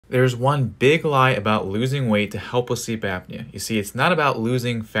There's one big lie about losing weight to help with sleep apnea. You see, it's not about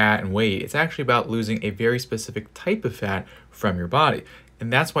losing fat and weight. It's actually about losing a very specific type of fat from your body.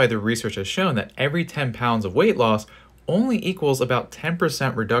 And that's why the research has shown that every 10 pounds of weight loss only equals about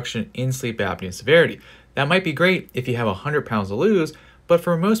 10% reduction in sleep apnea severity. That might be great if you have 100 pounds to lose, but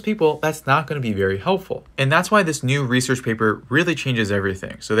for most people, that's not going to be very helpful. And that's why this new research paper really changes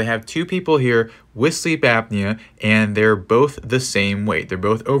everything. So they have two people here with sleep apnea, and they're both the same weight. They're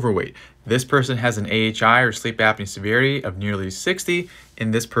both overweight. This person has an AHI, or sleep apnea severity, of nearly 60,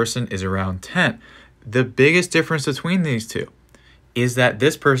 and this person is around 10. The biggest difference between these two is that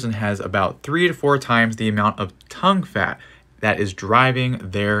this person has about 3 to 4 times the amount of tongue fat that is driving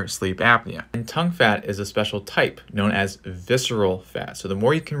their sleep apnea. And tongue fat is a special type known as visceral fat. So the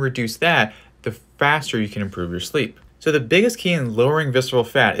more you can reduce that, the faster you can improve your sleep. So the biggest key in lowering visceral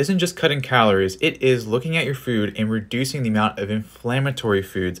fat isn't just cutting calories, it is looking at your food and reducing the amount of inflammatory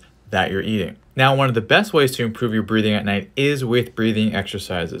foods that you're eating. Now, one of the best ways to improve your breathing at night is with breathing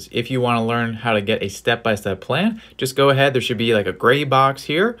exercises. If you want to learn how to get a step-by-step plan, just go ahead. There should be like a gray box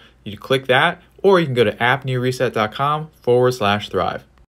here. You click that, or you can go to apneareset.com/thrive.